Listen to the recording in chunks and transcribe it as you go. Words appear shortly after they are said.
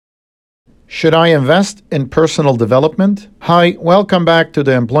Should I invest in personal development? Hi, welcome back to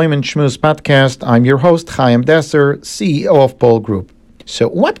the Employment Shmooze podcast. I'm your host, Chaim Desser, CEO of Pole Group. So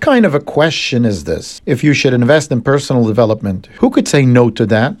what kind of a question is this? If you should invest in personal development, who could say no to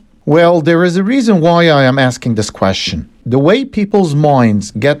that? Well, there is a reason why I am asking this question. The way people's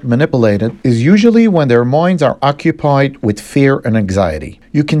minds get manipulated is usually when their minds are occupied with fear and anxiety.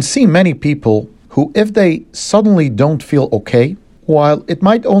 You can see many people who, if they suddenly don't feel okay, while it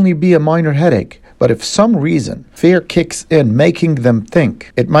might only be a minor headache, but if some reason fear kicks in, making them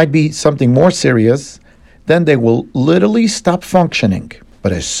think it might be something more serious, then they will literally stop functioning.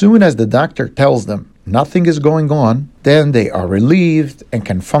 But as soon as the doctor tells them nothing is going on, then they are relieved and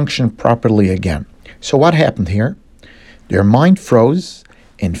can function properly again. So what happened here? Their mind froze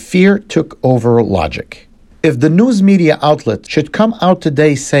and fear took over logic. If the news media outlet should come out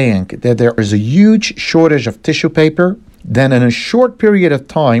today saying that there is a huge shortage of tissue paper, then in a short period of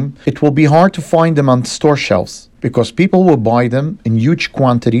time, it will be hard to find them on store shelves because people will buy them in huge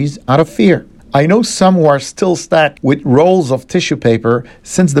quantities out of fear. I know some who are still stacked with rolls of tissue paper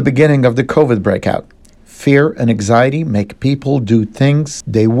since the beginning of the COVID breakout. Fear and anxiety make people do things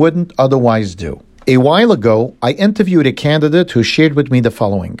they wouldn't otherwise do. A while ago, I interviewed a candidate who shared with me the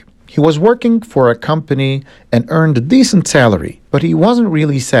following. He was working for a company and earned a decent salary, but he wasn't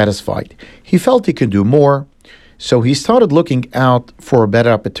really satisfied. He felt he could do more. So he started looking out for a better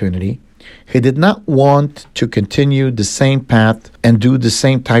opportunity. He did not want to continue the same path and do the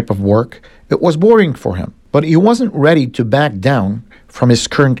same type of work. It was boring for him. But he wasn't ready to back down from his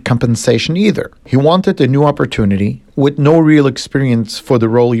current compensation either. He wanted a new opportunity with no real experience for the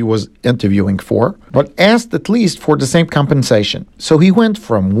role he was interviewing for, but asked at least for the same compensation. So he went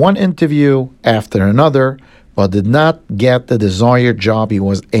from one interview after another, but did not get the desired job he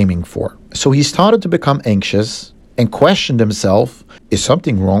was aiming for. So he started to become anxious and questioned himself, is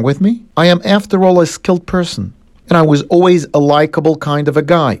something wrong with me? I am after all a skilled person, and I was always a likable kind of a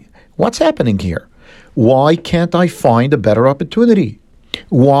guy. What's happening here? Why can't I find a better opportunity?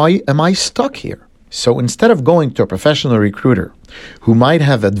 Why am I stuck here? So instead of going to a professional recruiter who might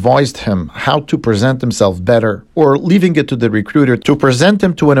have advised him how to present himself better, or leaving it to the recruiter to present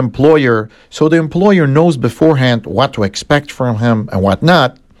him to an employer so the employer knows beforehand what to expect from him and what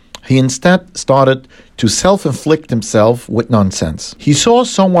not, he instead started to self-inflict himself with nonsense. He saw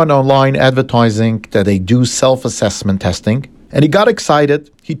someone online advertising that they do self-assessment testing, and he got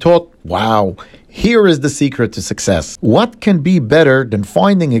excited. He thought, wow, here is the secret to success. What can be better than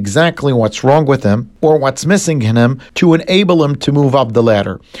finding exactly what's wrong with him or what's missing in him to enable him to move up the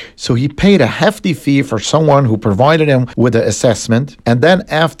ladder? So he paid a hefty fee for someone who provided him with an assessment. And then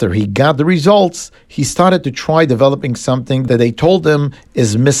after he got the results, he started to try developing something that they told him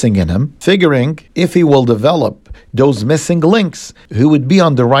is missing in him, figuring if he will develop those missing links, he would be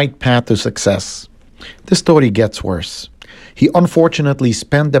on the right path to success. The story gets worse. He unfortunately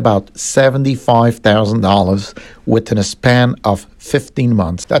spent about $75,000 within a span of 15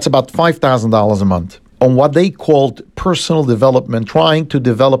 months. That's about $5,000 a month on what they called personal development, trying to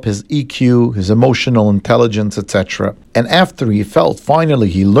develop his EQ, his emotional intelligence, etc. And after he felt finally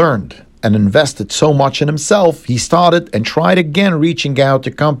he learned and invested so much in himself, he started and tried again reaching out to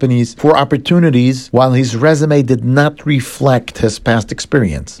companies for opportunities while his resume did not reflect his past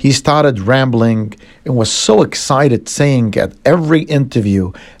experience. He started rambling and was so excited, saying at every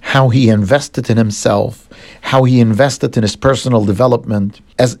interview how he invested in himself, how he invested in his personal development,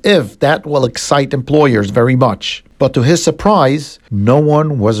 as if that will excite employers very much. But to his surprise, no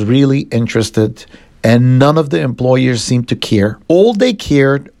one was really interested, and none of the employers seemed to care. All they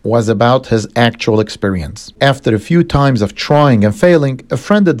cared was about his actual experience. After a few times of trying and failing, a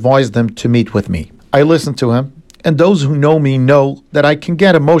friend advised him to meet with me. I listened to him, and those who know me know that I can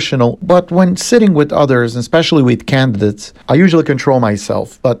get emotional, but when sitting with others, especially with candidates, I usually control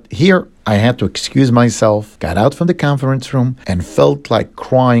myself. But here, I had to excuse myself, got out from the conference room, and felt like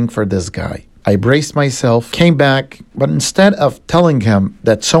crying for this guy. I braced myself, came back, but instead of telling him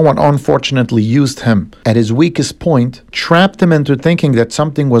that someone unfortunately used him at his weakest point, trapped him into thinking that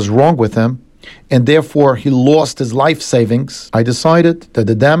something was wrong with him, and therefore he lost his life savings, I decided that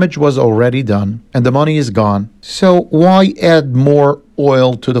the damage was already done and the money is gone. So why add more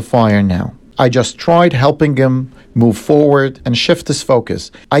oil to the fire now? I just tried helping him move forward and shift his focus.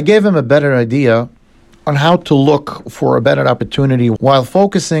 I gave him a better idea on how to look for a better opportunity while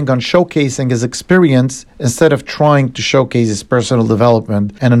focusing on showcasing his experience instead of trying to showcase his personal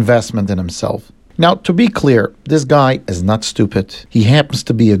development and investment in himself. Now, to be clear, this guy is not stupid. He happens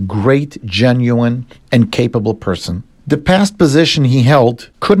to be a great, genuine, and capable person. The past position he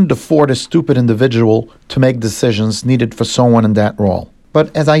held couldn't afford a stupid individual to make decisions needed for someone in that role.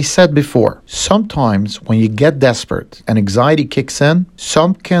 But as I said before, sometimes when you get desperate and anxiety kicks in,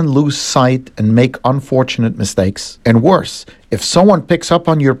 some can lose sight and make unfortunate mistakes. And worse, if someone picks up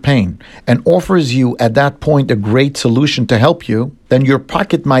on your pain and offers you at that point a great solution to help you, then your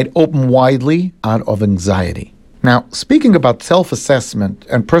pocket might open widely out of anxiety. Now, speaking about self-assessment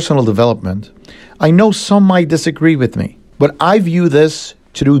and personal development, I know some might disagree with me, but I view this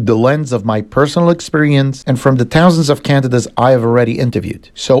through the lens of my personal experience and from the thousands of candidates I have already interviewed.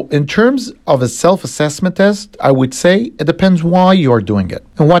 So in terms of a self-assessment test, I would say it depends why you're doing it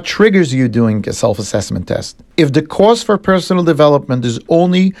and what triggers you doing a self-assessment test. If the cause for personal development is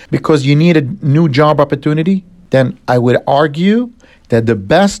only because you need a new job opportunity, then I would argue that the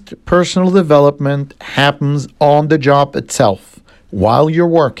best personal development happens on the job itself while you're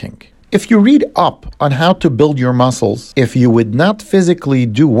working. If you read up on how to build your muscles, if you would not physically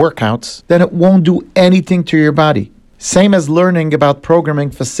do workouts, then it won't do anything to your body. Same as learning about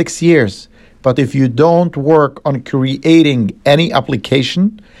programming for 6 years. But if you don't work on creating any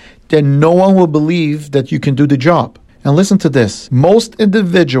application, then no one will believe that you can do the job. And listen to this. Most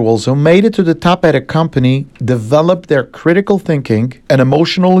individuals who made it to the top at a company developed their critical thinking and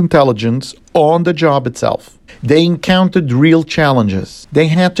emotional intelligence on the job itself. They encountered real challenges. They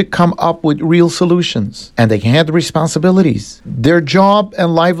had to come up with real solutions. And they had responsibilities. Their job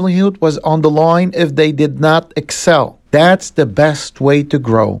and livelihood was on the line if they did not excel. That's the best way to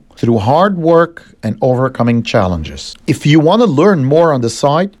grow, through hard work and overcoming challenges. If you want to learn more on the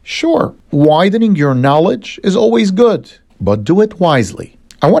side, sure, widening your knowledge is always good, but do it wisely.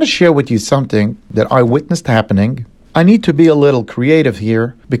 I want to share with you something that I witnessed happening. I need to be a little creative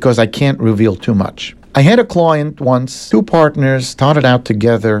here because I can't reveal too much. I had a client once, 2 partners started out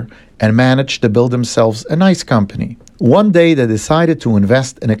together and managed to build themselves a nice company. One day they decided to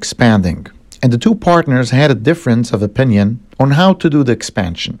invest in expanding. And the 2 partners had a difference of opinion on how to do the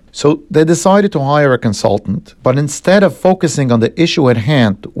expansion. So they decided to hire a consultant, but instead of focusing on the issue at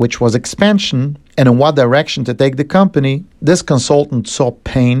hand, which was expansion and in what direction to take the company, this consultant saw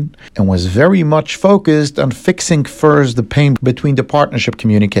pain and was very much focused on fixing first the pain between the partnership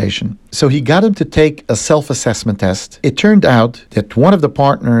communication. So he got him to take a self-assessment test. It turned out that one of the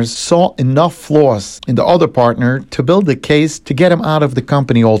partners saw enough flaws in the other partner to build a case to get him out of the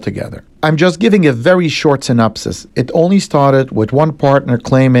company altogether. I'm just giving a very short synopsis. It only started with one partner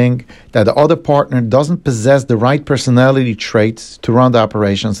claiming that the other partner doesn't possess the right personality traits to run the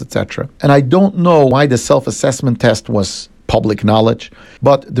operations, etc. And I don't know why the self-assessment test was public knowledge,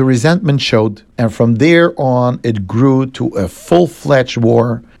 but the resentment showed, and from there on it grew to a full-fledged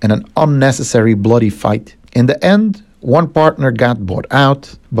war and an unnecessary bloody fight. In the end, one partner got bought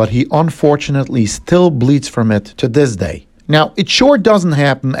out, but he unfortunately still bleeds from it to this day. Now, it sure doesn't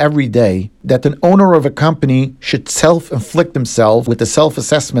happen every day that an owner of a company should self-inflict themselves with a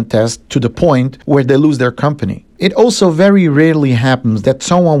self-assessment test to the point where they lose their company. It also very rarely happens that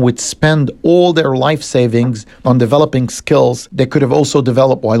someone would spend all their life savings on developing skills they could have also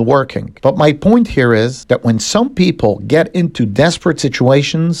developed while working. But my point here is that when some people get into desperate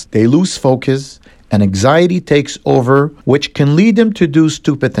situations, they lose focus and anxiety takes over, which can lead them to do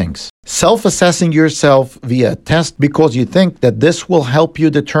stupid things. Self-assessing yourself via a test because you think that this will help you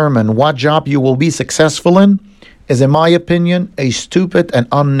determine what job you will be successful in is, in my opinion, a stupid and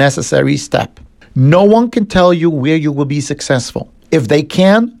unnecessary step. No one can tell you where you will be successful. If they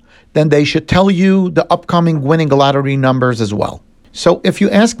can, then they should tell you the upcoming winning lottery numbers as well. So if you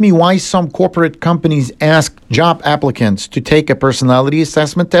ask me why some corporate companies ask job applicants to take a personality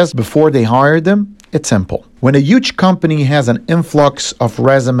assessment test before they hire them, it's simple. When a huge company has an influx of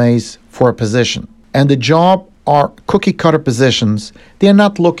resumes for a position and the job are cookie-cutter positions, they're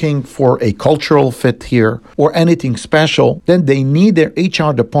not looking for a cultural fit here or anything special, then they need their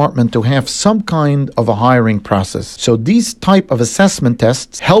HR department to have some kind of a hiring process. So these type of assessment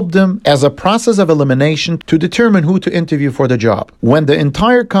tests help them as a process of elimination to determine who to interview for the job. When the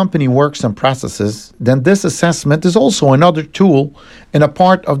entire company works on processes, then this assessment is also another tool and a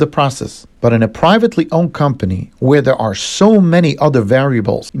part of the process. But in a privately owned company where there are so many other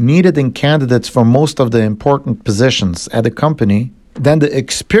variables needed in candidates for most of the important positions at the company, then the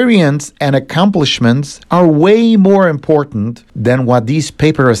experience and accomplishments are way more important than what these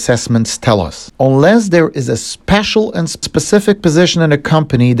paper assessments tell us. Unless there is a special and specific position in a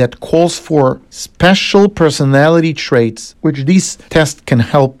company that calls for special personality traits, which these tests can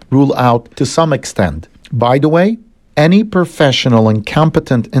help rule out to some extent. By the way, Any professional and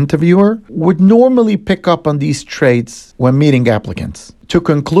competent interviewer would normally pick up on these traits when meeting applicants. To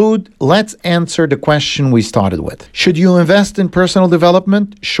conclude, let's answer the question we started with. Should you invest in personal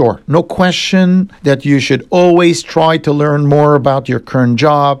development? Sure. No question that you should always try to learn more about your current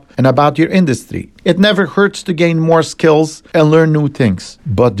job and about your industry. It never hurts to gain more skills and learn new things.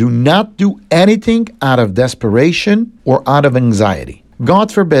 But do not do anything out of desperation or out of anxiety.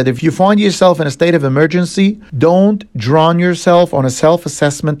 God forbid, if you find yourself in a state of emergency, don't drown yourself on a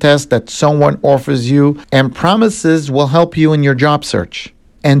self-assessment test that someone offers you and promises will help you in your job search.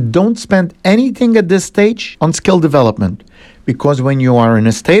 And don't spend anything at this stage on skill development, because when you are in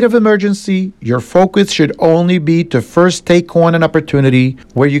a state of emergency, your focus should only be to first take on an opportunity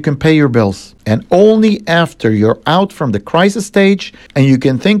where you can pay your bills. And only after you're out from the crisis stage and you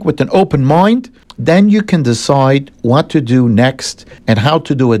can think with an open mind, then you can decide what to do next and how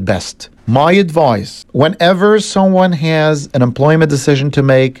to do it best. My advice, whenever someone has an employment decision to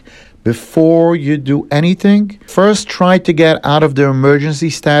make, before you do anything, first try to get out of the emergency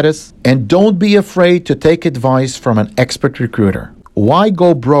status and don't be afraid to take advice from an expert recruiter. Why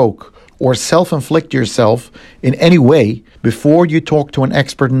go broke or self-inflict yourself in any way before you talk to an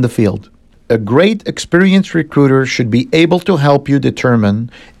expert in the field? A great experienced recruiter should be able to help you determine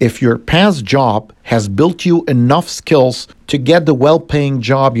if your past job has built you enough skills to get the well-paying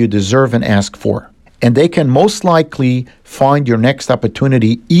job you deserve and ask for. And they can most likely find your next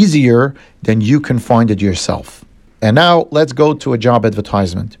opportunity easier than you can find it yourself. And now let's go to a job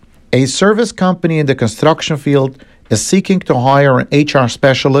advertisement. A service company in the construction field is seeking to hire an HR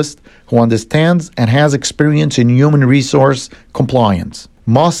specialist who understands and has experience in human resource compliance.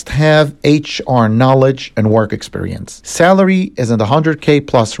 Must have HR knowledge and work experience. Salary is in the 100K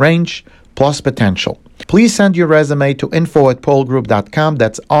plus range, plus potential. Please send your resume to info@polgroup.com.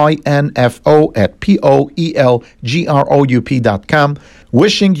 That's info@polgroup.com.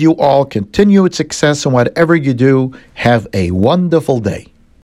 Wishing you all continued success in whatever you do. Have a wonderful day.